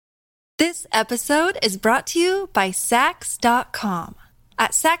This episode is brought to you by Sax.com.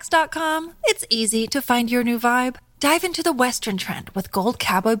 At Sax.com, it's easy to find your new vibe. Dive into the Western trend with gold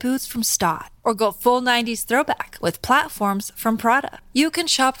cowboy boots from Stott, or go full 90s throwback with platforms from Prada. You can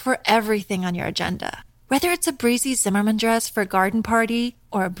shop for everything on your agenda, whether it's a breezy Zimmermann dress for a garden party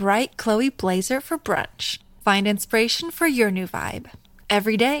or a bright Chloe blazer for brunch. Find inspiration for your new vibe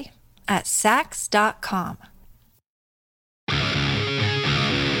every day at Sax.com.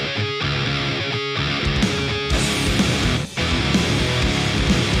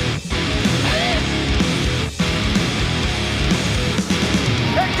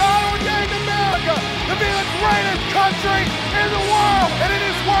 Greatest country in the world, and it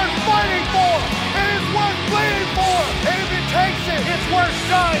is worth fighting for, it is worth bleeding for, and if it takes it, it's worth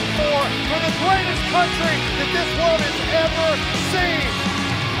dying for the greatest country that this world has ever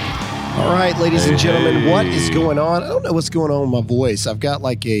seen. All right, ladies and gentlemen, what is going on? I don't know what's going on with my voice. I've got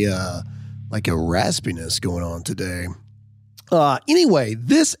like a raspiness going on today. Anyway,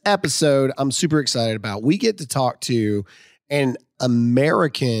 this episode I'm super excited about. We get to talk to an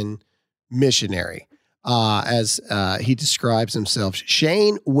American missionary. As he describes himself,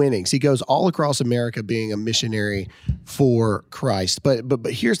 Shane Winnings. He goes all across America being a missionary for Christ. But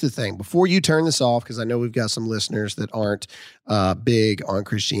here's the thing. Before you turn this off, because I know we've got some listeners that aren't big on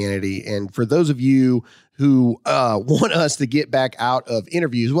Christianity, and for those of you who want us to get back out of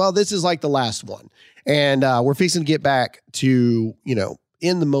interviews, well, this is like the last one. And we're fixing to get back to,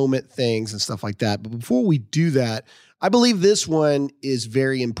 in the moment things and stuff like that. But before we do that, I believe this one is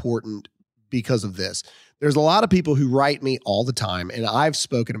very important because of this. There's a lot of people who write me all the time, and I've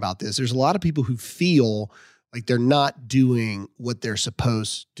spoken about this. There's a lot of people who feel like they're not doing what they're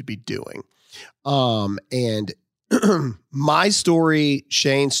supposed to be doing. And my story,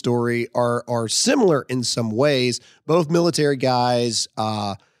 Shane's story are similar in some ways. Both military guys.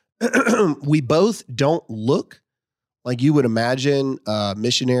 We both don't look like you would imagine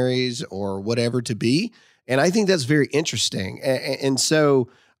missionaries or whatever to be. And I think that's very interesting. And so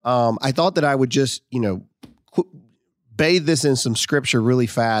I thought that I would just, bathe this in some scripture really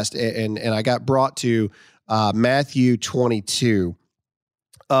fast. And I got brought to Matthew 22.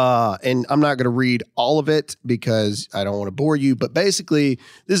 And I'm not going to read all of it because I don't want to bore you. But basically,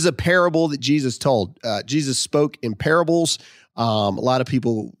 this is a parable that Jesus told. Jesus spoke in parables. A lot of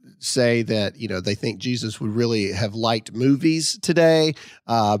people say that, they think Jesus would really have liked movies today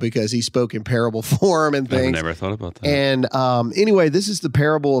because he spoke in parable form and things. I've never thought about that. And anyway, this is the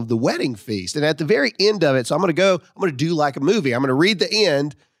parable of the wedding feast. And at the very end of it, so I'm going to do like a movie. I'm going to read the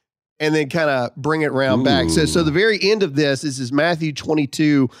end and then kind of bring it around back. So the very end of this is Matthew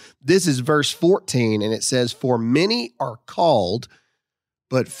 22. This is verse 14. And it says, "For many are called,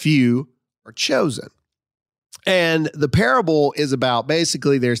 but few are chosen." And the parable is about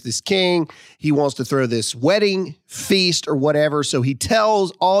basically there's this king. He wants to throw this wedding feast or whatever. So he tells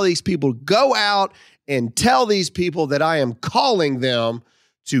all these people, go out and tell these people that I am calling them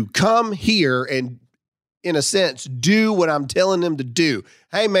to come here and, in a sense, do what I'm telling them to do.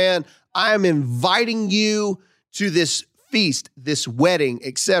 Hey, man, I am inviting you to this feast, this wedding,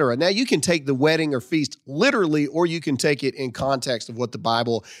 etc. Now, you can take the wedding or feast literally, or you can take it in context of what the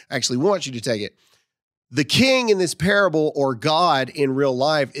Bible actually wants you to take it. The king in this parable, or God in real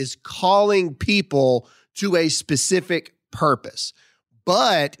life, is calling people to a specific purpose.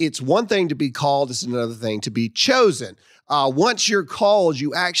 But it's one thing to be called, it's another thing to be chosen. Once you're called,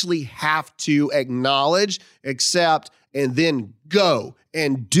 you actually have to acknowledge, accept, and then go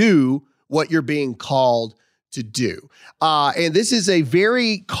and do what you're being called to do. And this is a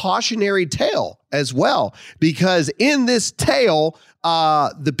very cautionary tale as well, because in this tale,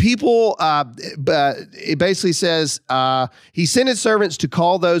 the people, it basically says, he sent his servants to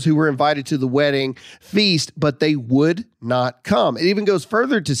call those who were invited to the wedding feast, but they would not come. It even goes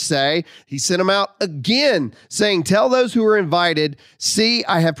further to say, he sent them out again, saying, tell those who were invited, see,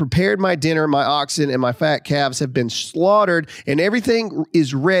 I have prepared my dinner, my oxen and my fat calves have been slaughtered, and everything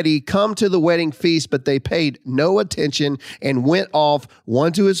is ready. Come to the wedding feast. But they paid no attention and went off,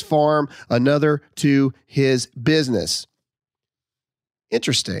 one to his farm, another to his business.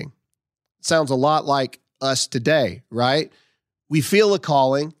 Interesting. Sounds a lot like us today, right? We feel a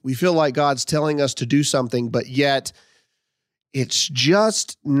calling. We feel like God's telling us to do something, but yet it's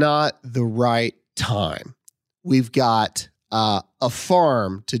just not the right time. We've got a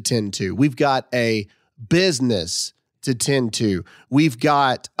farm to tend to. We've got a business to tend to. We've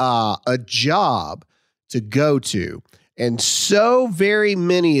got a job to go to. And so very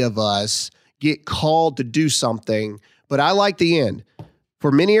many of us get called to do something, but I like the end.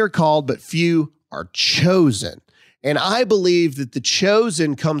 For many are called, but few are chosen. And I believe that the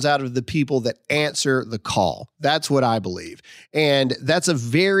chosen comes out of the people that answer the call. That's what I believe. And that's a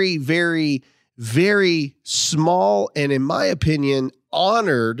very, very, very small and, in my opinion,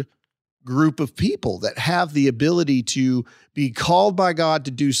 honored group of people that have the ability to be called by God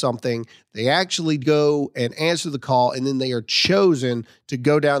to do something. They actually go and answer the call, and then they are chosen to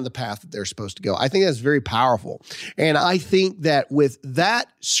go down the path that they're supposed to go. I think that's very powerful. And I think that with that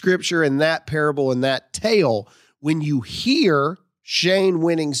scripture and that parable and that tale, when you hear Shane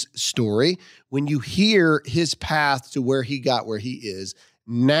Winning's story, when you hear his path to where he got where he is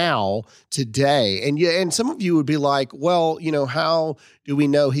now, today, and some of you would be like, well, how do we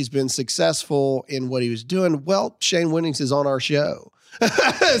know he's been successful in what he was doing? Well, Shane Winnings is on our show.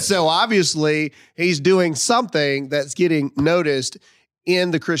 So obviously he's doing something that's getting noticed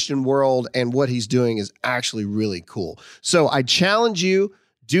in the Christian world, and what he's doing is actually really cool. So I challenge you,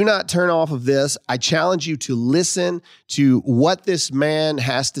 do not turn off of this. I challenge you to listen to what this man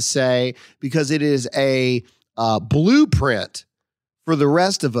has to say, because it is a blueprint for the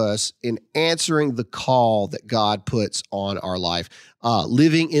rest of us in answering the call that God puts on our life,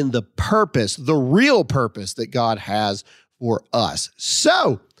 living in the purpose, the real purpose that God has for us.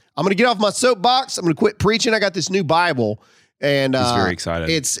 So I'm going to get off my soapbox. I'm going to quit preaching. I got this new Bible, and he's very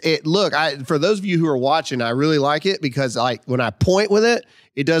excited. Look, for those of you who are watching, I really like it, because when I point with it,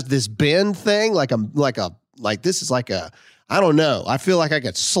 it does this bend thing, I don't know. I feel like I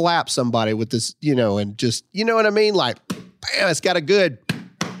could slap somebody with this, and just, you know what I mean? Like, bam, it's got a good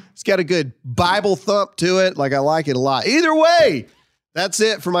Bible thump to it. I like it a lot. Either way, that's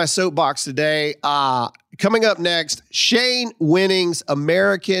it for my soapbox today. Coming up next, Shane Winnings,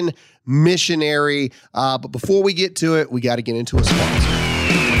 American missionary. But before we get to it, we got to get into a sponsor.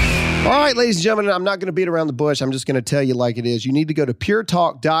 All right, ladies and gentlemen, I'm not going to beat around the bush. I'm just going to tell you like it is. You need to go to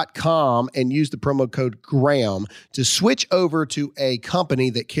puretalk.com and use the promo code Graham to switch over to a company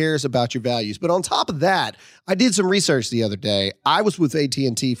that cares about your values. But on top of that, I did some research the other day. I was with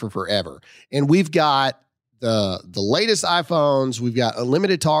AT&T for forever, and we've got the latest iPhones. We've got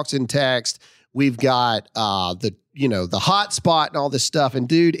unlimited talks and text. We've got the hotspot and all this stuff. And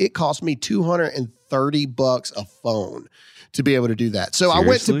dude, it cost me $230 a phone to be able to do that. So seriously? I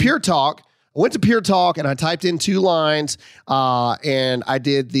went to Pure Talk and I typed in 2 lines, and I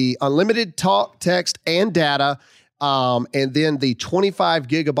did the unlimited talk, text, and data, and then the 25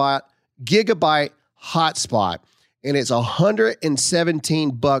 gigabyte hotspot, and it's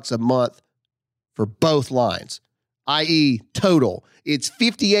 $117 a month for both lines, i.e. total. It's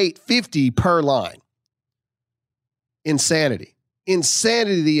 $58.50 per line. Insanity,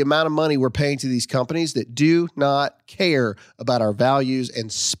 the amount of money we're paying to these companies that do not care about our values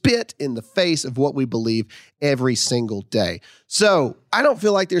and spit in the face of what we believe every single day. So I don't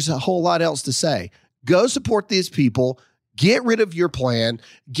feel like there's a whole lot else to say. Go support these people. Get rid of your plan.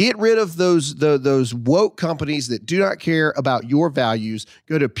 Get rid of those woke companies that do not care about your values.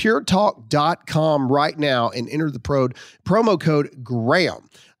 Go to puretalk.com right now and enter the promo code Graham.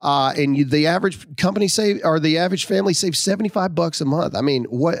 And the average company the average family saves $75 a month. I mean,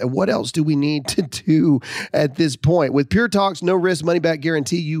 what else do we need to do at this point? With Pure Talk's no risk money back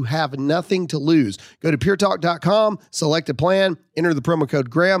guarantee, you have nothing to lose. Go to puretalk.com, select a plan, enter the promo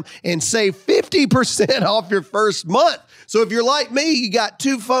code Graham, and save 50% off your first month. So if you're like me, you got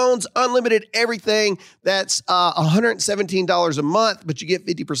 2 phones, unlimited everything. That's $117 a month, but you get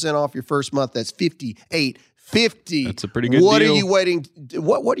 50% off your first month. That's $58.50. That's a pretty good deal. What are you waiting?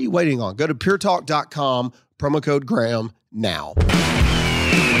 What are you waiting on? Go to puretalk.com, promo code Graham now.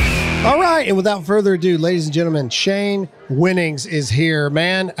 All right, and without further ado, ladies and gentlemen, Shane Winnings is here.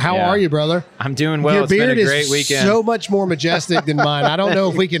 Man, how are you, brother? I'm doing well. Your It's been beard a great is weekend. so much more majestic than mine. I don't know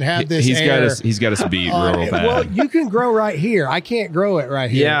if we can have this. He's got us beat real bad. Well, you can grow right here. I can't grow it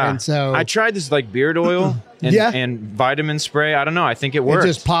right here. Yeah, and so I tried this beard oil and vitamin spray. I don't know. I think it worked. It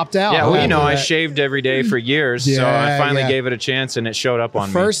just popped out. Yeah, well, I shaved every day for years, so I finally gave it a chance, and it showed up on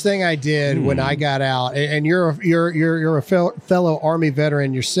me. First thing I did when I got out, and you're a fellow Army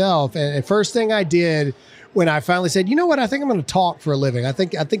veteran yourself, and first thing I did when I finally said, you know what, I think I'm going to talk for a living. I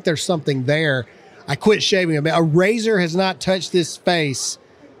think there's something there. I quit shaving. A razor has not touched this face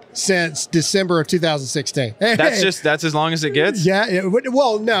since December of 2016. That's as long as it gets? Yeah.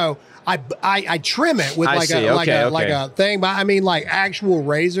 Well, no. I trim it with like a thing, but I mean like actual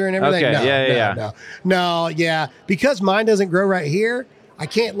razor and everything. Okay. No, because mine doesn't grow right here. I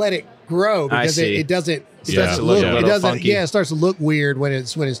can't let it grow because it doesn't. It starts to look weird when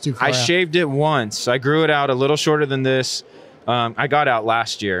it's too far out. Shaved it once. I grew it out a little shorter than this. I got out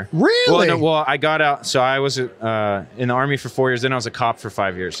last year. Really? Well, I got out. So I was in the Army for 4 years. Then I was a cop for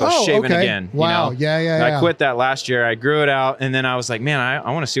 5 years. So I was shaving again. Wow. You know? Yeah. I quit that last year. I grew it out. And then I was like, man,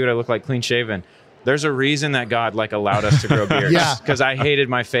 I want to see what I look like clean shaven. There's a reason that God allowed us to grow beards. Yeah. Because I hated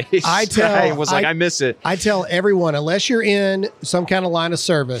my face. I miss it. I tell everyone, unless you're in some kind of line of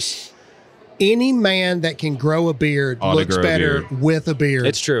service, any man that can grow a beard looks better with a beard.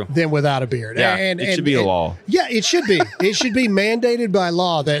 It's true. Than without a beard. Yeah, it should be a law. Yeah, it should be. It should be mandated by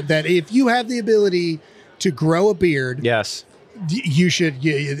law that if you have the ability to grow a beard, yes, you should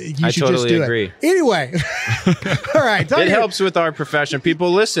I just totally do agree. it. Anyway, all right. It helps with our profession.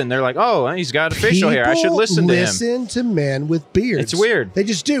 People listen. They're like, oh, he's got a facial hair. I should listen to him. Listen to men with beards. It's weird. They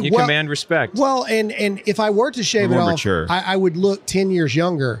just do. You command respect. Well, and if I were to shave it off, I would look 10 years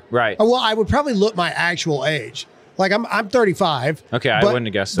younger. Right. Well, I would probably look my actual age. Like I'm 35. Okay, I wouldn't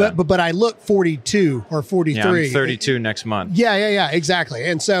have guessed that. But I look 42 or 43. Yeah, I'm 32 next month. Yeah, exactly.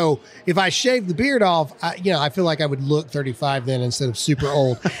 And so if I shave the beard off, I feel like I would look 35 then instead of super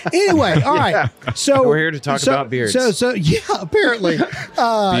old. Anyway, all right. So we're here to talk about beards. So yeah, apparently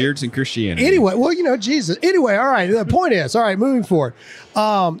beards and Christianity. Anyway, well, Jesus. Anyway, all right. The point is, all right, moving forward.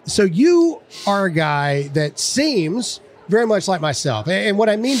 So you are a guy that seems very much like myself, and what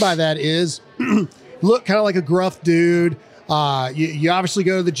I mean by that is. Look kind of like a gruff dude. You obviously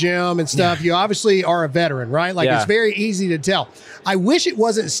go to the gym and stuff. You obviously are a veteran, right? Like it's very easy to tell. I wish it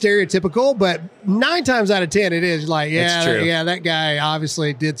wasn't stereotypical, but 9 times out of 10 it is like, that guy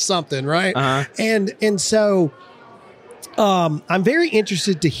obviously did something, right? And so I'm very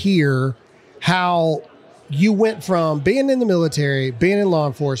interested to hear how you went from being in the military, being in law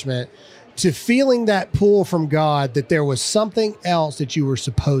enforcement, to feeling that pull from God that there was something else that you were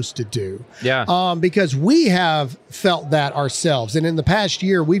supposed to do. Yeah. Because we have felt that ourselves. And in the past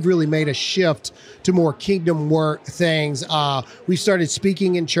year, we've really made a shift to more kingdom work things. We started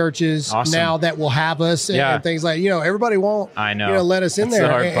speaking in churches now that will have us and things like, everybody won't let us in That's there.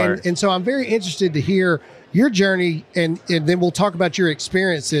 The hard part. And so I'm very interested to hear your journey and then we'll talk about your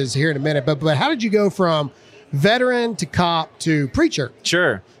experiences here in a minute. But how did you go from veteran to cop to preacher?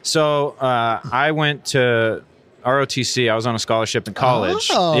 Sure. So I went to ROTC. I was on a scholarship in college.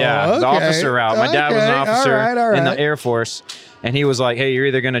 The officer route. My dad was an officer in the Air Force, and he was like, "Hey, you're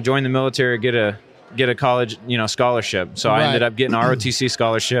either going to join the military or get a college, scholarship." So I ended up getting an ROTC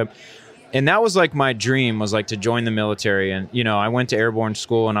scholarship. And that was like my dream, was like to join the military. And, I went to airborne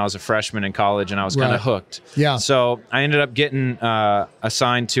school and I was a freshman in college and I was kind of hooked. Yeah. So I ended up getting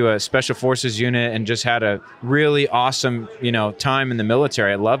assigned to a special forces unit and just had a really awesome, time in the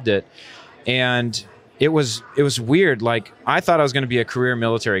military. I loved it. And it was weird. Like I thought I was going to be a career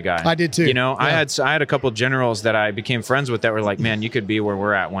military guy. I did too. I had a couple of generals that I became friends with that were like, man, you could be where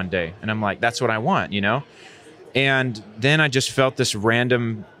we're at one day. And I'm like, that's what I want, And then I just felt this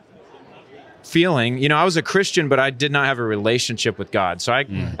random feeling. I was a Christian, but I did not have a relationship with God. So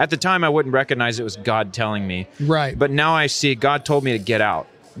at the time, I wouldn't recognize it was God telling me. Right. But now I see God told me to get out.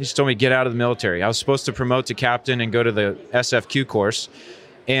 He just told me to get out of the military. I was supposed to promote to captain and go to the SFQ course.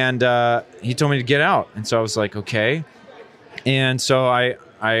 And he told me to get out. And so I was like, okay. And so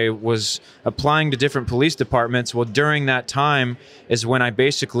I was applying to different police departments. Well, during that time is when I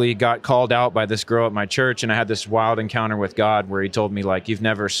basically got called out by this girl at my church, and I had this wild encounter with God where he told me, like, you've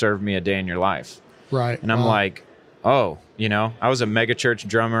never served me a day in your life. Right. And I'm like, oh, I was a mega church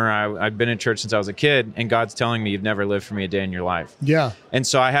drummer. I've been in church since I was a kid, and God's telling me you've never lived for me a day in your life. Yeah. And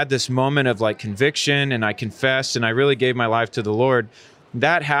so I had this moment of like conviction, and I confessed, and I really gave my life to the Lord.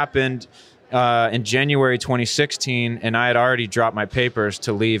 That happened in January 2016, and I had already dropped my papers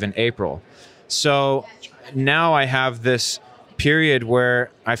to leave in April. So now I have this period where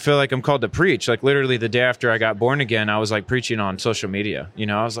I feel like I'm called to preach. Like literally the day after I got born again, I was like preaching on social media.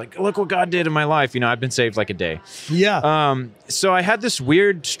 I was like, look what God did in my life. I've been saved like a day. Yeah. So I had this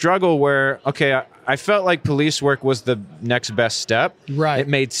weird struggle where, okay, I felt like police work was the next best step. Right. It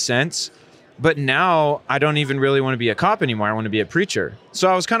made sense. But now I don't even really want to be a cop anymore. I want to be a preacher. So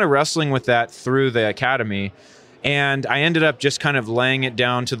I was kind of wrestling with that through the academy. And I ended up just kind of laying it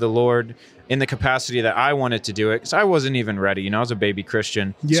down to the Lord in the capacity that I wanted to do it, because I wasn't even ready. I was a baby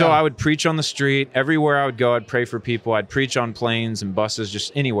Christian. Yeah. So I would preach on the street. Everywhere I would go, I'd pray for people. I'd preach on planes and buses,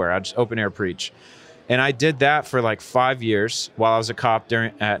 just anywhere. I'd just open air preach. And I did that for like 5 years while I was a cop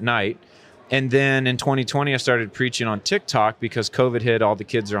at night. And then in 2020, I started preaching on TikTok because COVID hit. All the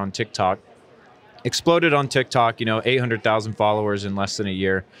kids are on TikTok. Exploded on TikTok, 800,000 followers in less than a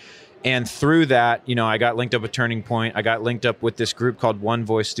year. And through that, I got linked up with Turning Point. I got linked up with this group called One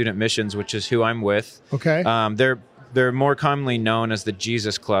Voice Student Missions, which is who I'm with. Okay. They're they're more commonly known as the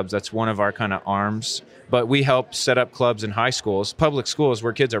Jesus Clubs. That's one of our kind of arms. But we help set up clubs in high schools, public schools,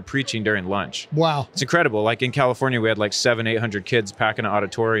 where kids are preaching during lunch. Wow. It's incredible. Like in California, we had like 700-800 kids packing an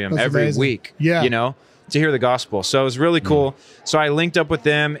auditorium That's every amazing. week, Yeah. you know, to hear the gospel. So it was really cool. So I linked up with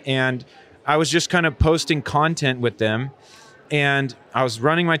them, and I was just kind of posting content with them. And I was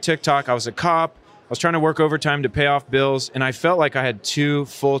running my TikTok. I was a cop. I was trying to work overtime to pay off bills, and I felt like I had 2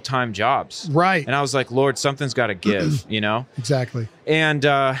 full-time jobs. Right. And I was like, Lord, something's got to give, you know? Exactly. And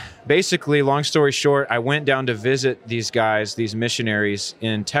basically, long story short, I went down to visit these guys, these missionaries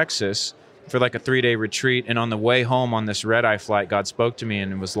in Texas for like a 3-day retreat. And on the way home on this red-eye flight, God spoke to me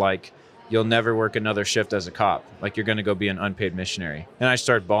and was like, you'll never work another shift as a cop. Like, you're going to go be an unpaid missionary. And I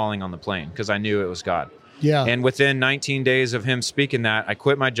started bawling on the plane because I knew it was God. Yeah. And within 19 days of him speaking that, I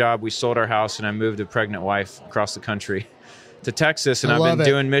quit my job, we sold our house, and I moved a pregnant wife across the country to Texas, and I I've love been it.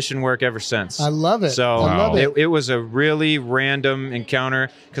 doing mission work ever since. I love it. So I love it. it was a really random encounter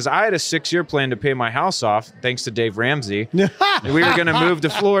because I had a 6-year plan to pay my house off, thanks to Dave Ramsey. We were going to move to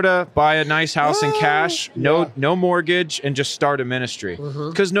Florida, buy a nice house in cash, no mortgage, and just start a ministry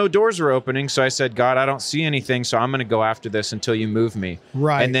because no doors were opening. So I said, God, I don't see anything, so I'm going to go after this until you move me.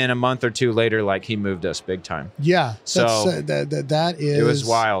 Right. And then a month or 2 later, like, he moved us big time. Yeah. So that is. It was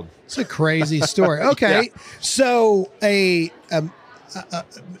wild. It's a crazy story. Okay. So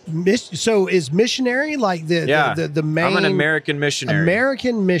so is missionary like the main? I'm an American missionary.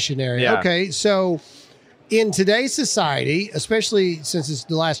 American missionary. Yeah. Okay. So in today's society, especially since it's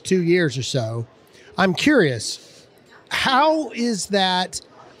the last 2 years or so, I'm curious, how is that?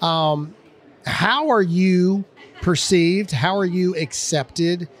 How are you perceived? How are you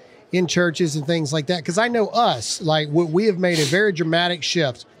accepted in churches and things like that? Because I know us, like we have made a very dramatic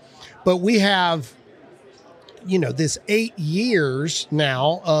shift, but we have, this 8 years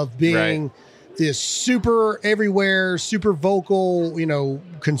now of being this super everywhere, super vocal,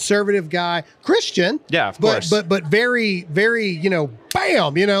 conservative guy, Christian. Yeah, of course. But very, very,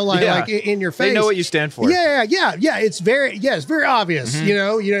 bam, like in your face. They know what you stand for. Yeah. It's very obvious.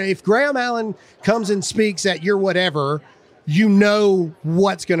 If Graham Allen comes and speaks at your whatever, you know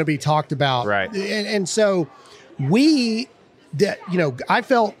what's going to be talked about. Right. And so I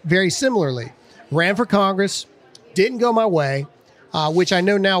felt very similarly. Ran for Congress, didn't go my way, which I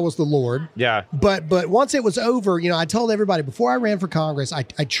know now was the Lord. Yeah. But once it was over, I told everybody before I ran for Congress, I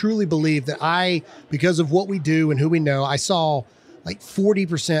truly believe that because of what we do and who we know, I saw like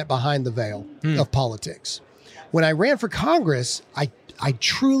 40% behind the veil of politics. When I ran for Congress, I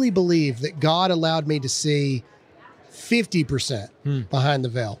truly believe that God allowed me to see 50% behind the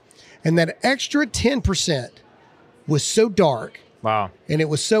veil. And that extra 10% was so dark. Wow. And it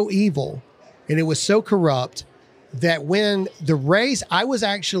was so evil and it was so corrupt that when the race, I was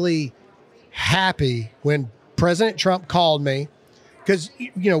actually happy when President Trump called me because,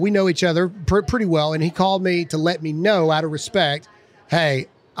 we know each other pretty well. And he called me to let me know out of respect, hey,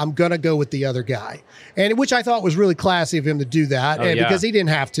 I'm going to go with the other guy. And which I thought was really classy of him to do that because he didn't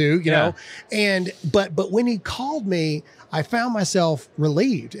have to, you know. And but when he called me, I found myself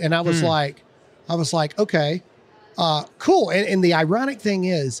relieved. And I was like, okay, cool. And the ironic thing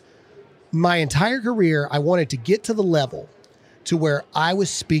is, my entire career, I wanted to get to the level to where I was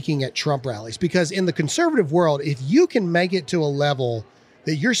speaking at Trump rallies. Because in the conservative world, if you can make it to a level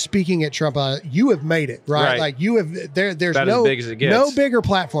that you're speaking at Trump, you have made it, right? Like you have, there's about no, as big as it gets. no bigger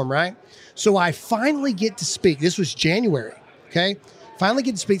platform, right? So I finally get to speak. This was January, okay? Finally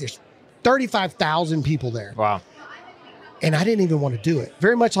get to speak. There's 35,000 people there. Wow. And I didn't even want to do it.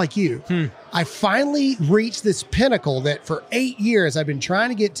 Very much like you. I finally reached this pinnacle that for 8 years I've been trying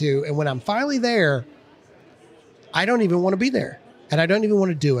to get to. And when I'm finally there, I don't even want to be there. And I don't even want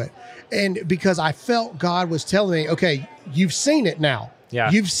to do it. And because I felt God was telling me, okay, you've seen it now.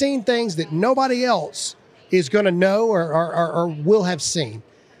 Yeah. You've seen things that nobody else is going to know or will have seen.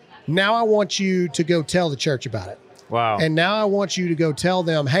 Now I want you to go tell the church about it. Wow. And now I want you to go tell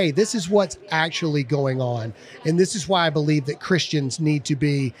them, hey, this is what's actually going on. And this is why I believe that Christians need to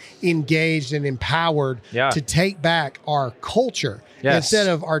be engaged and empowered to take back our culture instead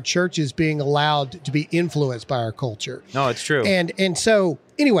of our churches being allowed to be influenced by our culture. No, it's true. And so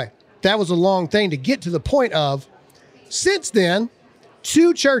anyway, that was a long thing to get to the point of, since then,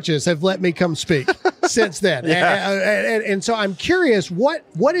 2 churches have let me come speak since then. And so I'm curious, what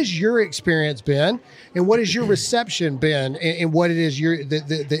has your experience been and what has your reception been in what it is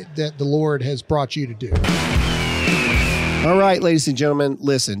that the Lord has brought you to do? All right, ladies and gentlemen,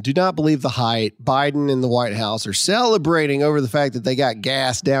 listen, do not believe the hype. Biden and the White House are celebrating over the fact that they got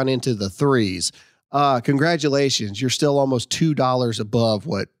gas down into the 3s. Congratulations. You're still almost $2 above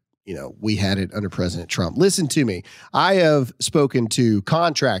what we had it under President Trump. Listen to me. I have spoken to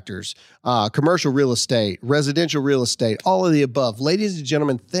contractors, commercial real estate, residential real estate, all of the above. Ladies and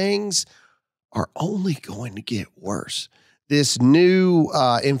gentlemen, things are only going to get worse. This new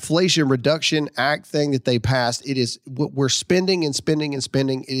Inflation Reduction Act thing that they passed, we're spending and spending and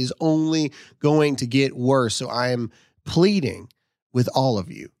spending. It is only going to get worse. So I am pleading with all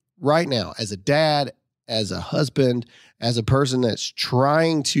of you right now, as a dad, as a husband, as a person that's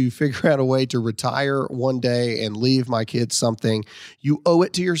trying to figure out a way to retire one day and leave my kids something, you owe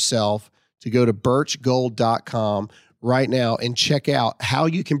it to yourself to go to birchgold.com right now and check out how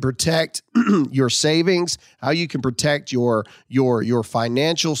you can protect your savings, how you can protect your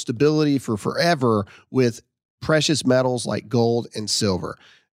financial stability for forever with precious metals like gold and silver.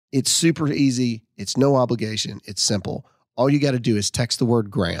 It's super easy. It's no obligation. It's simple. All you got to do is text the word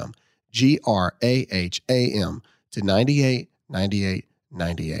Graham, GRAHAM, to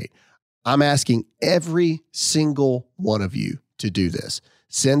 989898. I'm asking every single one of you to do this.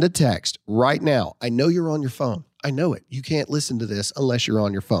 Send a text right now. I know you're on your phone. I know it. You can't listen to this unless you're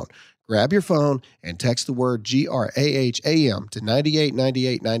on your phone. Grab your phone and text the word GRAHAM to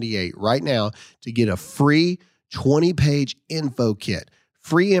 989898 right now to get a free 20-page info kit.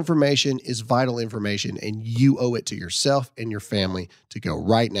 Free information is vital information, and you owe it to yourself and your family to go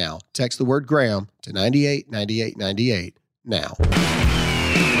right now. Text the word Graham to 989898 now.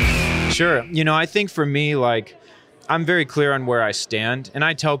 Sure. I think for me, I'm very clear on where I stand, and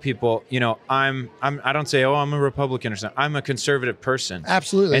I tell people, I don't say, I'm a Republican or something. I'm a conservative person.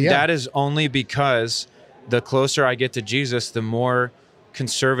 Absolutely. And that is only because the closer I get to Jesus, the more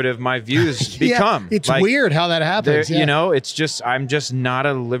conservative my views become. It's weird how that happens. It's just, I'm just not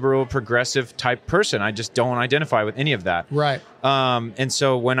a liberal progressive type person. I just don't identify with any of that. Right. And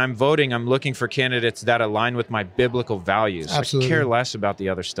so when I'm voting, I'm looking for candidates that align with my biblical values. Absolutely. I care less about the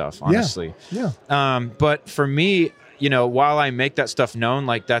other stuff, honestly. Yeah. But for me, while I make that stuff known,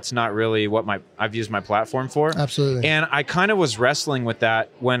 that's not really what I've used my platform for. Absolutely. And I kind of was wrestling with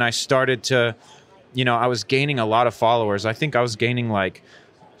that when I started to, I was gaining a lot of followers. I think I was gaining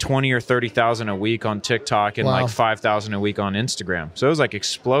 20 or 30,000 a week on TikTok and 5,000 a week on Instagram. So it was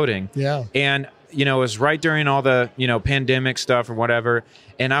exploding. Yeah. And, it was right during all the, pandemic stuff or whatever.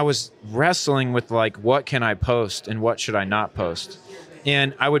 And I was wrestling with what can I post and what should I not post?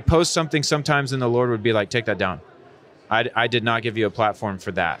 And I would post something sometimes and the Lord would be like, take that down. I did not give you a platform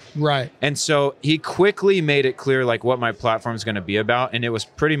for that. Right. And so he quickly made it clear what my platform is going to be about. And it was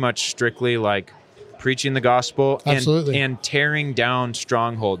pretty much strictly preaching the gospel and tearing down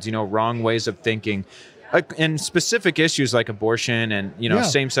strongholds, wrong ways of thinking. And specific issues like abortion and,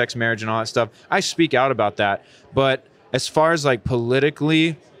 same-sex marriage and all that stuff. I speak out about that. But as far as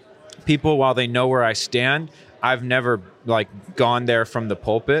politically, people, while they know where I stand, I've never gone there from the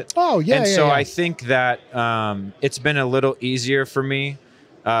pulpit. Oh, yeah. And so I think that it's been a little easier for me.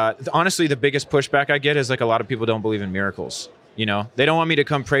 Honestly, the biggest pushback I get is a lot of people don't believe in miracles. They don't want me to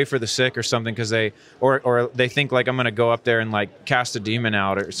come pray for the sick or something because they think I'm going to go up there and cast a demon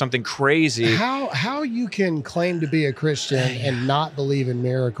out or something crazy. How you can claim to be a Christian and not believe in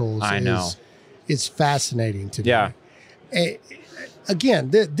miracles? I know. It's fascinating to me. Yeah. Again,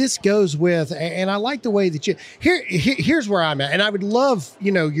 this goes with, and I like the way that here's where I'm at, and I would love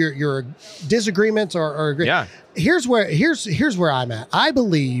your disagreements or agree. Yeah. Here's where I'm at. I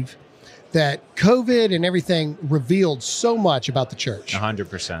believe that COVID and everything revealed so much about the church.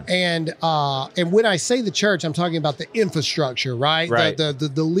 100%. And when I say the church, I'm talking about the infrastructure, right? Right.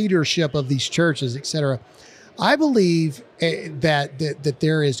 The leadership of these churches, et cetera. I believe that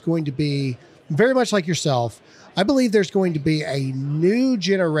there is going to be, very much like yourself, I believe there's going to be a new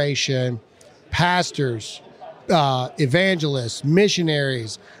generation, pastors, evangelists,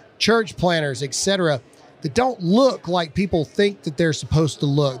 missionaries, church planners, et cetera, that don't look like people think that they're supposed to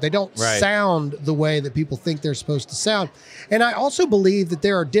look. They don't sound the way that people think they're supposed to sound. And I also believe that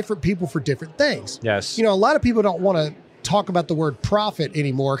there are different people for different things. Yes. A lot of people don't want to talk about the word prophet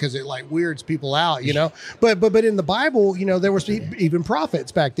anymore because it weirds people out, But in the Bible, there was even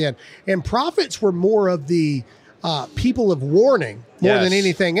prophets back then. And prophets were more of the people of warning more than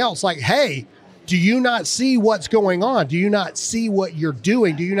anything else. Hey, do you not see what's going on? Do you not see what you're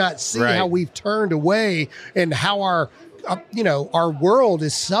doing? Do you not see how we've turned away and how our world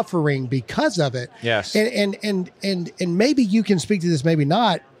is suffering because of it? Yes. And maybe you can speak to this, maybe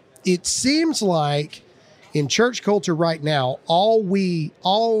not. It seems like in church culture right now, all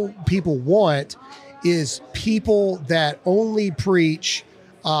people want is people that only preach,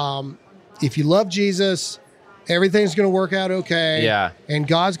 if you love Jesus, everything's going to work out okay. Yeah. And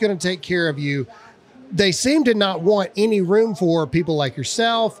God's going to take care of you. they seem to not want any room for people like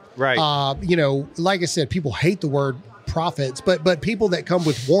yourself. Right. Like I said, people hate the word prophets, but people that come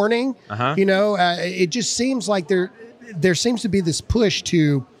with warning, it just seems like there seems to be this push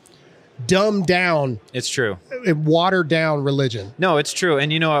to dumb down. It's true. Water down religion. No, it's true.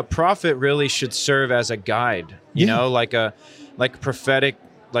 And, a prophet really should serve as a guide, like a prophetic,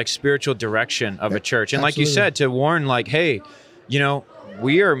 like spiritual direction of a church. And Absolutely. like you said, to warn like, hey,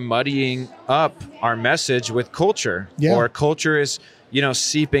 we are muddying up our message with culture, or culture is,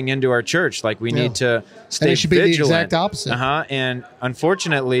 seeping into our church. Like we need to stay and it should be vigilant. the exact opposite. And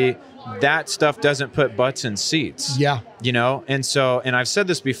unfortunately, that stuff doesn't put butts in seats. Yeah. And I've said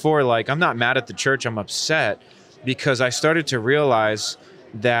this before, like, I'm not mad at the church. I'm upset because I started to realize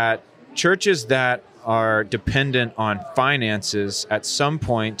that churches that are dependent on finances at some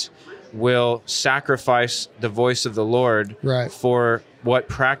point will sacrifice the voice of the Lord for what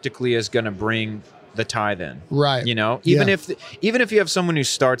practically is going to bring the tithe in. Right. Even if you have someone who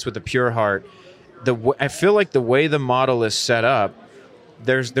starts with a pure heart, I feel like the way the model is set up,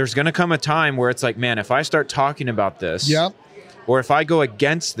 there's going to come a time where it's like, man, if I start talking about this, or if I go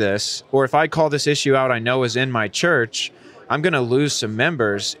against this, or if I call this issue out I know is in my church, I'm going to lose some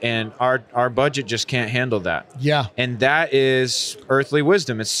members, and our budget just can't handle that. Yeah. And that is earthly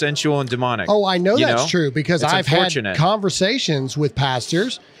wisdom. It's sensual and demonic. Oh, I know that's true because I've had conversations with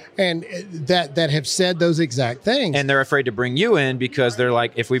pastors and that have said those exact things. And they're afraid to bring you in because they're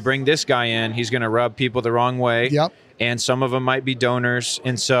like, if we bring this guy in, he's going to rub people the wrong way. Yep. And some of them might be donors.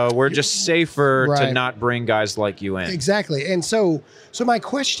 And so we're just safer to not bring guys like you in. Exactly. And so my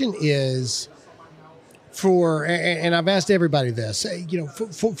question is and I've asked everybody this,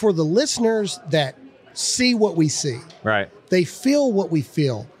 for the listeners that see what we see, right? They feel what we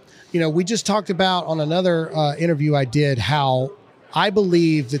feel. We just talked about on another interview I did how I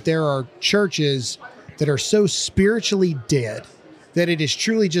believe that there are churches that are so spiritually dead that it is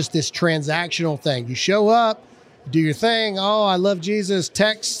truly just this transactional thing. You show up, do your thing. Oh, I love Jesus.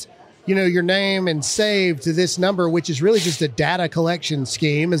 Text, your name and save to this number, which is really just a data collection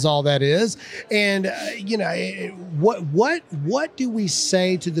scheme is all that is. And, what do we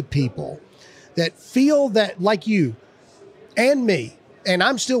say to the people that feel that like you and me, and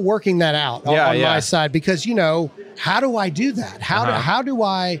I'm still working that out on my side because, how do I do that? How do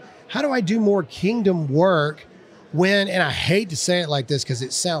I do more kingdom work when, and I hate to say it like this because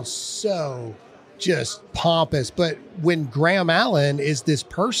it sounds so just pompous, but when Graham Allen is this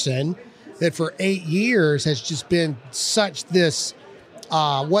person that for 8 years has just been such this,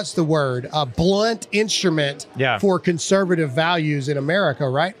 blunt instrument for conservative values in America,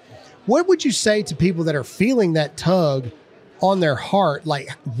 right? What would you say to people that are feeling that tug on their heart?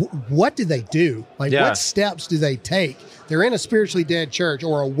 Like, what do they do? Like, what steps do they take? They're in a spiritually dead church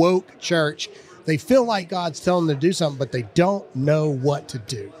or a woke church. They feel like God's telling them to do something, but they don't know what to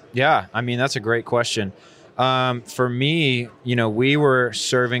do. Yeah, I mean, that's a great question. For me, we were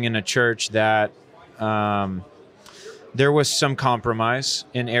serving in a church that there was some compromise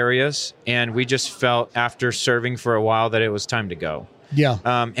in areas, and we just felt after serving for a while that it was time to go. Yeah.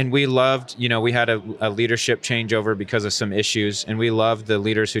 And we loved, we had a leadership changeover because of some issues, and we loved the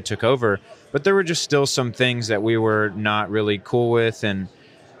leaders who took over, but there were just still some things that we were not really cool with, and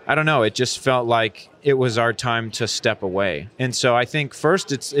I don't know, it just felt like it was our time to step away. And so I think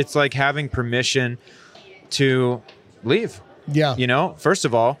first it's like having permission to leave. Yeah. First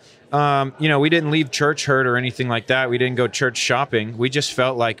of all, we didn't leave church hurt or anything like that. We didn't go church shopping. We just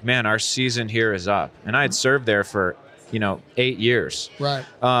felt like, man, our season here is up. And I had served there for 8 years. Right.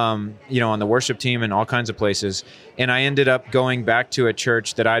 On the worship team and all kinds of places. And I ended up going back to a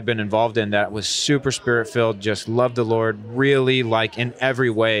church that I'd been involved in that was super spirit-filled, just loved the Lord, really like in every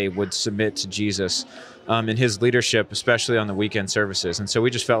way would submit to Jesus in his leadership, especially on the weekend services. And so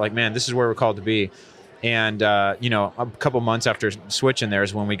we just felt like, man, this is where we're called to be. And, a couple months after switching there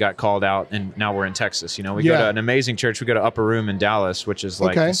is when we got called out, and now we're in Texas. We go to an amazing church. We go to Upper Room in Dallas, which is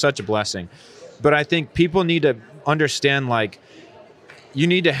like such a blessing. But I think people need to understand, like, you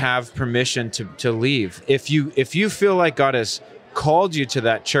need to have permission to leave. If you feel like God has called you to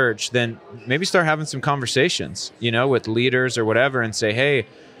that church, then maybe start having some conversations, with leaders or whatever, and say, hey,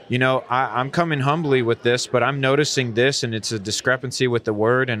 I'm coming humbly with this, but I'm noticing this, and it's a discrepancy with the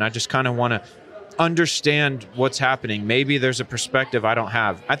word, and I just kind of want to understand what's happening. Maybe there's a perspective I don't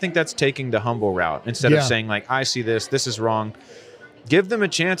have. I think that's taking the humble route instead of saying, like, I see this is wrong. Give them a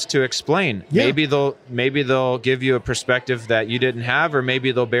chance to explain. Yeah. Maybe they'll give you a perspective that you didn't have, or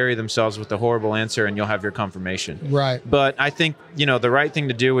maybe they'll bury themselves with a horrible answer and you'll have your confirmation. Right. But I think, the right thing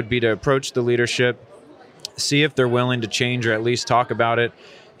to do would be to approach the leadership, see if they're willing to change or at least talk about it.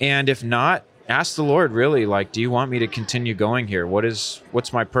 And if not, ask the Lord, really, like, do you want me to continue going here? What's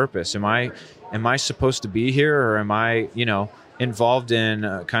my purpose? Am I supposed to be here, or am I, involved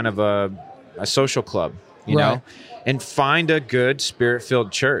in kind of a social club, you know? And find a good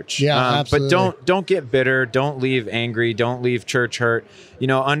Spirit-filled church. Yeah, absolutely. But don't get bitter. Don't leave angry. Don't leave church hurt.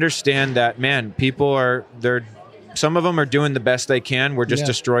 Understand that, man, some of them are doing the best they can. We're just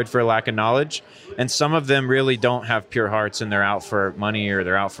destroyed for a lack of knowledge. And some of them really don't have pure hearts, and they're out for money, or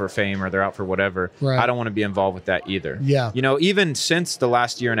they're out for fame, or they're out for whatever. Right. I don't want to be involved with that either. Yeah. Even since the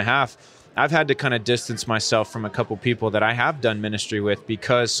last year and a half, I've had to kind of distance myself from a couple people that I have done ministry with,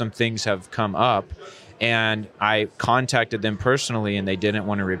 because some things have come up. And I contacted them personally, and they didn't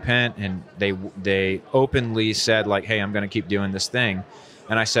want to repent. And they openly said, like, hey, I'm going to keep doing this thing.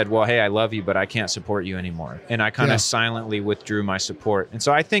 And I said, well, hey, I love you, but I can't support you anymore. And I kind of silently withdrew my support. And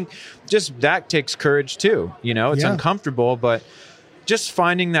so I think just that takes courage too. It's uncomfortable, but just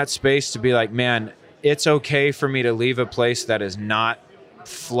finding that space to be like, man, it's okay for me to leave a place that is not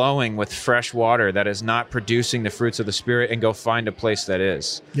flowing with fresh water, that is not producing the fruits of the Spirit, and go find a place that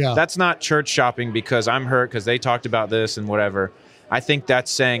is. Yeah. That's not church shopping because I'm hurt because they talked about this and whatever. I think that's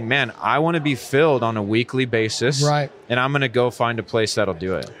saying, man, I want to be filled on a weekly basis, right? And I'm going to go find a place that'll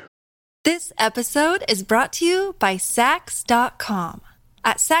do it. This episode is brought to you by Sax.com.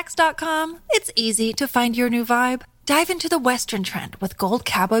 At Sax.com, it's easy to find your new vibe. Dive into the Western trend with gold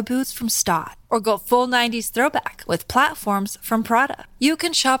cowboy boots from Stott, or go full 90s throwback with platforms from Prada. You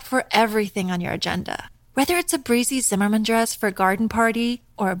can shop for everything on your agenda, whether it's a breezy Zimmermann dress for a garden party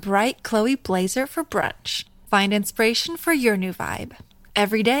or a bright Chloe blazer for brunch. Find inspiration for your new vibe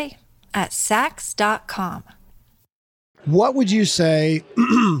every day at Sax.com. What would you say,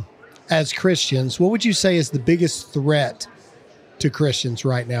 as Christians, what would you say is the biggest threat to Christians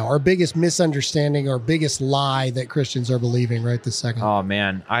right now, or biggest misunderstanding or biggest lie that Christians are believing right this second? Oh,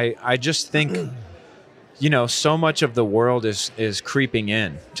 man. I just think, so much of the world is creeping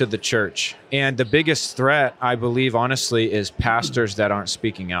in to the church. And the biggest threat, I believe, honestly, is pastors that aren't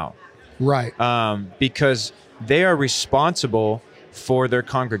speaking out. Right. Because they are responsible for their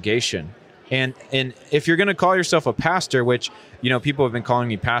congregation. And if you're going to call yourself a pastor, which, people have been calling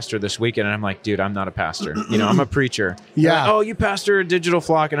me pastor this weekend, and I'm like, dude, I'm not a pastor. I'm a preacher. Yeah. Like, oh, you pastor a digital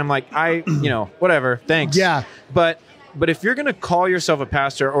flock. And I'm like, whatever. Thanks. Yeah. But if you're going to call yourself a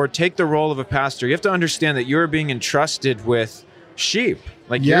pastor or take the role of a pastor, you have to understand that you're being entrusted with sheep.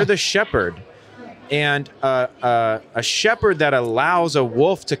 Like, you're the shepherd. And a shepherd that allows a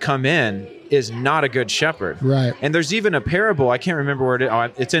wolf to come in is not a good shepherd. Right. And there's even a parable, I can't remember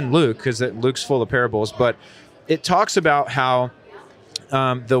where it's in Luke, because Luke's full of parables, but it talks about how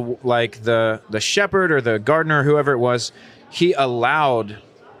the shepherd or the gardener, whoever it was, he allowed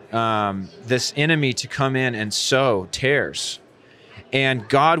this enemy to come in and sow tares. And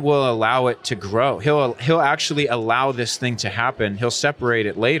God will allow it to grow. He'll actually allow this thing to happen. He'll separate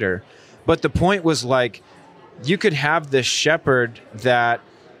it later. But the point was, like, you could have this shepherd that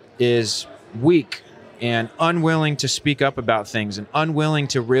is weak and unwilling to speak up about things and unwilling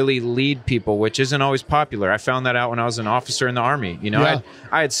to really lead people, which isn't always popular. I found that out when I was an officer in the Army. I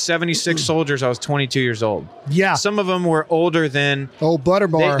had 76 soldiers. I was 22 years old. Yeah. Some of them were older than... Old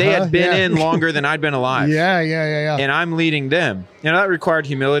Butterbar. They had been in longer than I'd been alive. Yeah. And I'm leading them. That required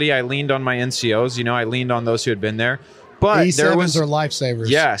humility. I leaned on my NCOs. I leaned on those who had been there. But E7s there was are lifesavers.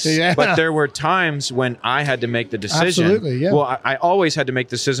 Yes, but there were times when I had to make the decision. Absolutely, yeah. Well, I always had to make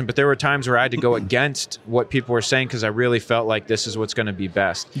the decision, but there were times where I had to go against what people were saying because I really felt like this is what's going to be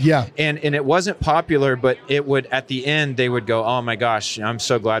best. Yeah. And it wasn't popular, but it would, at the end, they would go, oh my gosh, I'm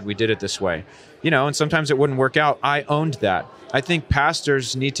so glad we did it this way. And sometimes it wouldn't work out. I owned that. I think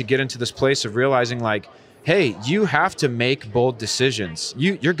pastors need to get into this place of realizing, like, hey, you have to make bold decisions.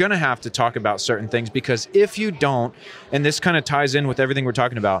 You're going to have to talk about certain things, because if you don't, and this kind of ties in with everything we're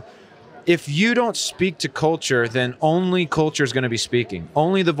talking about, if you don't speak to culture, then only culture is going to be speaking.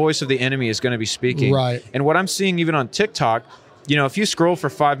 Only the voice of the enemy is going to be speaking. Right. And what I'm seeing even on TikTok, if you scroll for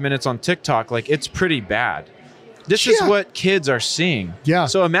 5 minutes on TikTok, like, it's pretty bad. This is what kids are seeing. Yeah.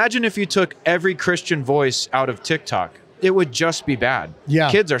 So imagine if you took every Christian voice out of TikTok. It would just be bad. Yeah.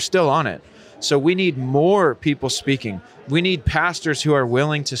 Kids are still on it. So we need more people speaking. We need pastors who are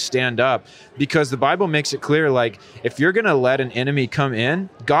willing to stand up, because the Bible makes it clear, like, if you're going to let an enemy come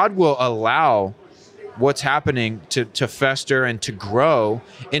in, God will allow what's happening to fester and to grow,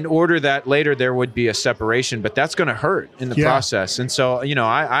 in order that later there would be a separation. But that's going to hurt in the process. And so,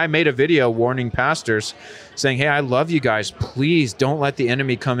 I made a video warning pastors, saying, hey, I love you guys. Please don't let the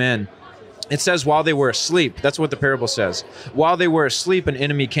enemy come in It says while they were asleep. That's what the parable says. While they were asleep, an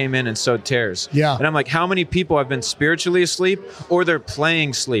enemy came in and sowed tares. Yeah. And I'm like, how many people have been spiritually asleep or they're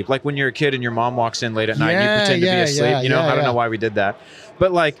playing sleep? Like when you're a kid and your mom walks in late at night and you pretend to be asleep. I don't know why we did that.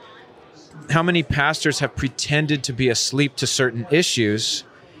 But like, how many pastors have pretended to be asleep to certain issues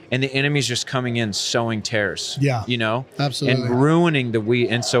and the enemy's just coming in sowing tares? Yeah. Absolutely. And ruining the wheat.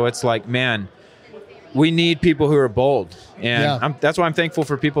 And so it's like, man, we need people who are bold. And that's why I'm thankful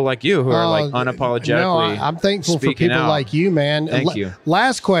for people like you who are like unapologetically I'm thankful for people out. like you, man. Thank you.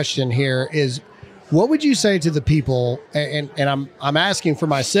 Last question here is, what would you say to the people, and I'm asking for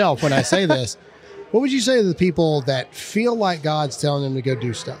myself when I say this, what would you say to the people that feel like God's telling them to go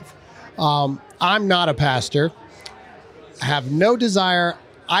do stuff? I'm not a pastor. I have no desire.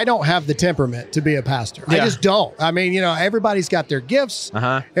 I don't have the temperament to be a pastor. I just don't. I mean, everybody's got their gifts.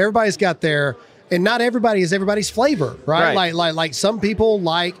 Everybody's got their... And not everybody is everybody's flavor, right? Like some people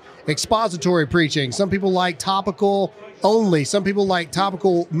like expository preaching. Some people like topical only. Some people like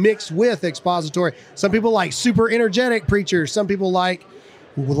topical mixed with expository. Some people like super energetic preachers. Some people like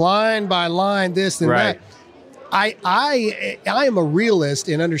line by line this and that. I am a realist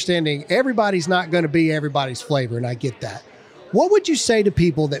in understanding everybody's not going to be everybody's flavor, and I get that. What would you say to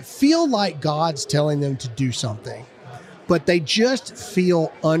people that feel like God's telling them to do something, but they just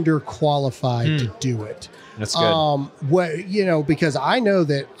feel underqualified to do it? That's good. Because I know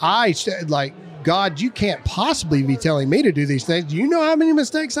that I said, like, God, you can't possibly be telling me to do these things. Do you know how many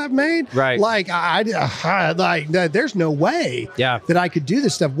mistakes I've made? Right. Like, there's no way that I could do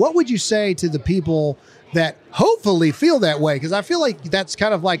this stuff. What would you say to the people that hopefully feel that way? Because I feel like that's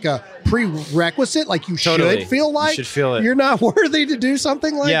kind of like a prerequisite. Like you should feel like you're not worthy to do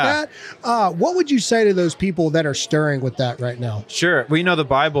something like that. What would you say to those people that are stirring with that right now? Sure. Well, the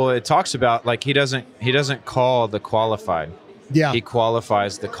Bible, it talks about like he doesn't call the qualified. Yeah. He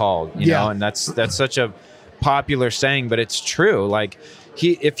qualifies the called, you know, and that's such a popular saying, but it's true. Like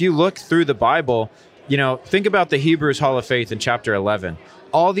if you look through the Bible, think about the Hebrews Hall of Faith in chapter 11.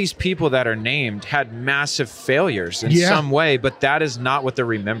 All these people that are named had massive failures in some way, but that is not what they're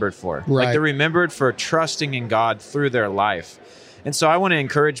remembered for. Right. Like they're remembered for trusting in God through their life. And so I want to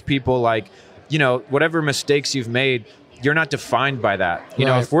encourage people like, whatever mistakes you've made, you're not defined by that.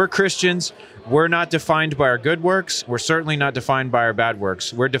 If we're Christians, we're not defined by our good works. We're certainly not defined by our bad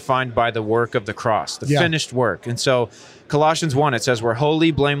works. We're defined by the work of the cross, the finished work. And so Colossians 1, it says we're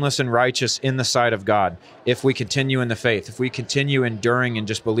holy, blameless, and righteous in the sight of God if we continue in the faith, if we continue enduring and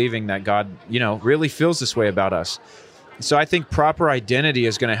just believing that God, really feels this way about us. So I think proper identity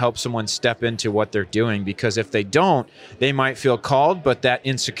is going to help someone step into what they're doing, because if they don't, they might feel called, but that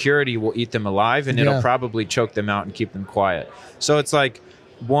insecurity will eat them alive and it'll probably choke them out and keep them quiet. So it's like,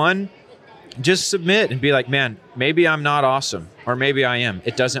 one, just submit and be like, man, maybe I'm not awesome, or maybe I am.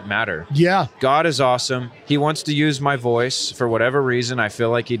 It doesn't matter. Yeah. God is awesome. He wants to use my voice for whatever reason. I feel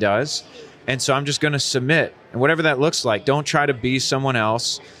like he does. And so I'm just going to submit. And whatever that looks like, don't try to be someone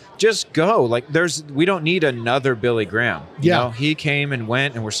else. Just go. Like we don't need another Billy Graham. He came and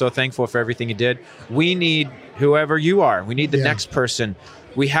went, and we're so thankful for everything he did. We need whoever you are. We need the next person.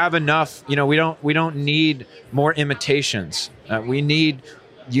 We have enough. We don't need more imitations. We need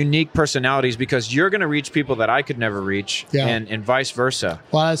unique personalities, because you're going to reach people that I could never reach, and vice versa.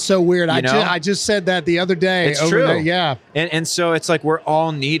 Well, that's so weird. I just said that the other day. It's true. There. Yeah. And so it's like we're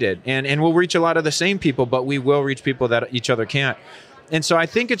all needed, and we'll reach a lot of the same people, but we will reach people that each other can't. And so I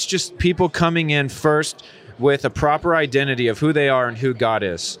think it's just people coming in first with a proper identity of who they are and who God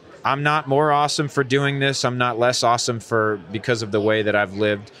is. I'm not more awesome for doing this. I'm not less awesome because of the way that I've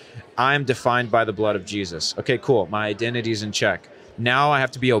lived. I'm defined by the blood of Jesus. Okay, cool. My identity's in check. Now I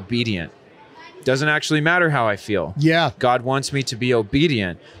have to be obedient. Doesn't actually matter how I feel. Yeah. God wants me to be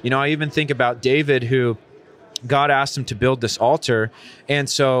obedient. I even think about David, who God asked him to build this altar. And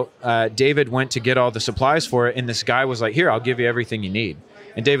so David went to get all the supplies for it. And this guy was like, here, I'll give you everything you need.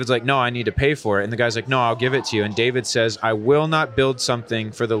 And David's like, no, I need to pay for it. And the guy's like, no, I'll give it to you. And David says, I will not build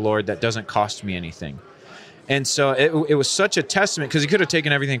something for the Lord that doesn't cost me anything. And so it was such a testament, because he could have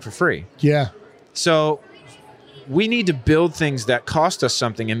taken everything for free. Yeah. So we need to build things that cost us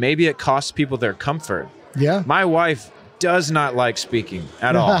something, and maybe it costs people their comfort. Yeah. My wife does not like speaking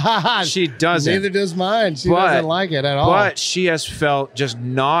at all. She doesn't. Neither does mine. She doesn't like it at all. But she has felt just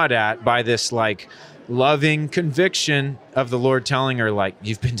gnawed at by this like loving conviction of the Lord telling her, like,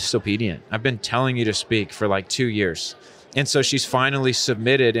 you've been disobedient. I've been telling you to speak for like 2 years. And so she's finally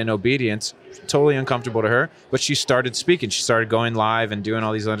submitted in obedience. Totally uncomfortable to her, but she started speaking. She started going live and doing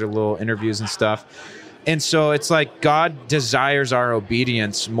all these other little interviews and stuff. And so it's like God desires our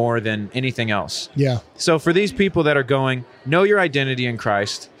obedience more than anything else. Yeah. So for these people that are going, know your identity in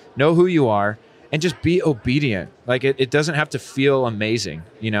Christ, know who you are, and just be obedient. Like it doesn't have to feel amazing,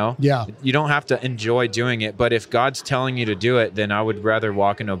 you know? Yeah. You don't have to enjoy doing it, but if God's telling you to do it, then I would rather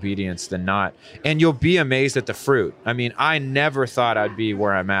walk in obedience than not. And you'll be amazed at the fruit. I mean, I never thought I'd be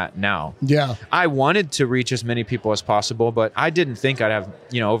where I'm at now. Yeah. I wanted to reach as many people as possible, but I didn't think I'd have,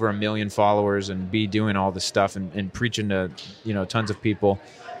 over 1 million followers and be doing all this stuff and preaching to, tons of people.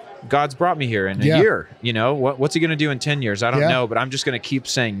 God's brought me here in a year. What's he going to do in 10 years? I don't know, but I'm just going to keep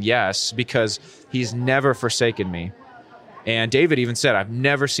saying yes because he's never forsaken me. And David even said, I've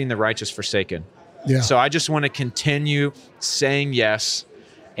never seen the righteous forsaken. Yeah. So I just want to continue saying yes,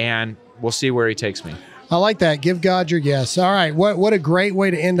 and we'll see where he takes me. I like that. Give God your yes. All right. What a great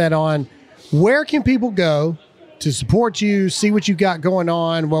way to end that on. Where can people go to support you, see what you got going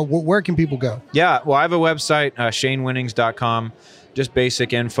on? Well, where can people go? Yeah. Well, I have a website, ShaneWinnings.com. Just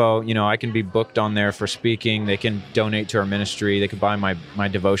basic info. I can be booked on there for speaking. They can donate to our ministry. They can buy my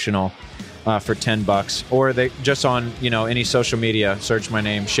devotional for $10, or they just on any social media. Search my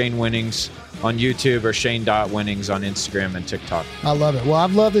name, Shane Winnings, on YouTube, or Shane.Winnings on Instagram and TikTok. I love it. Well,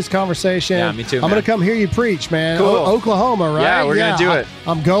 I've loved this conversation. Yeah, me too. I'm going to come hear you preach, man. Cool. Oklahoma, right? Yeah, we're going to do it.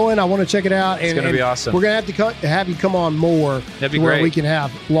 I'm going. I want to check it out. It's going to be awesome. We're going to have you come on more. That'd be where great. we can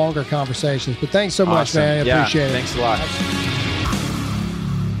have longer conversations. But thanks so much, man. I appreciate it. Thanks a lot.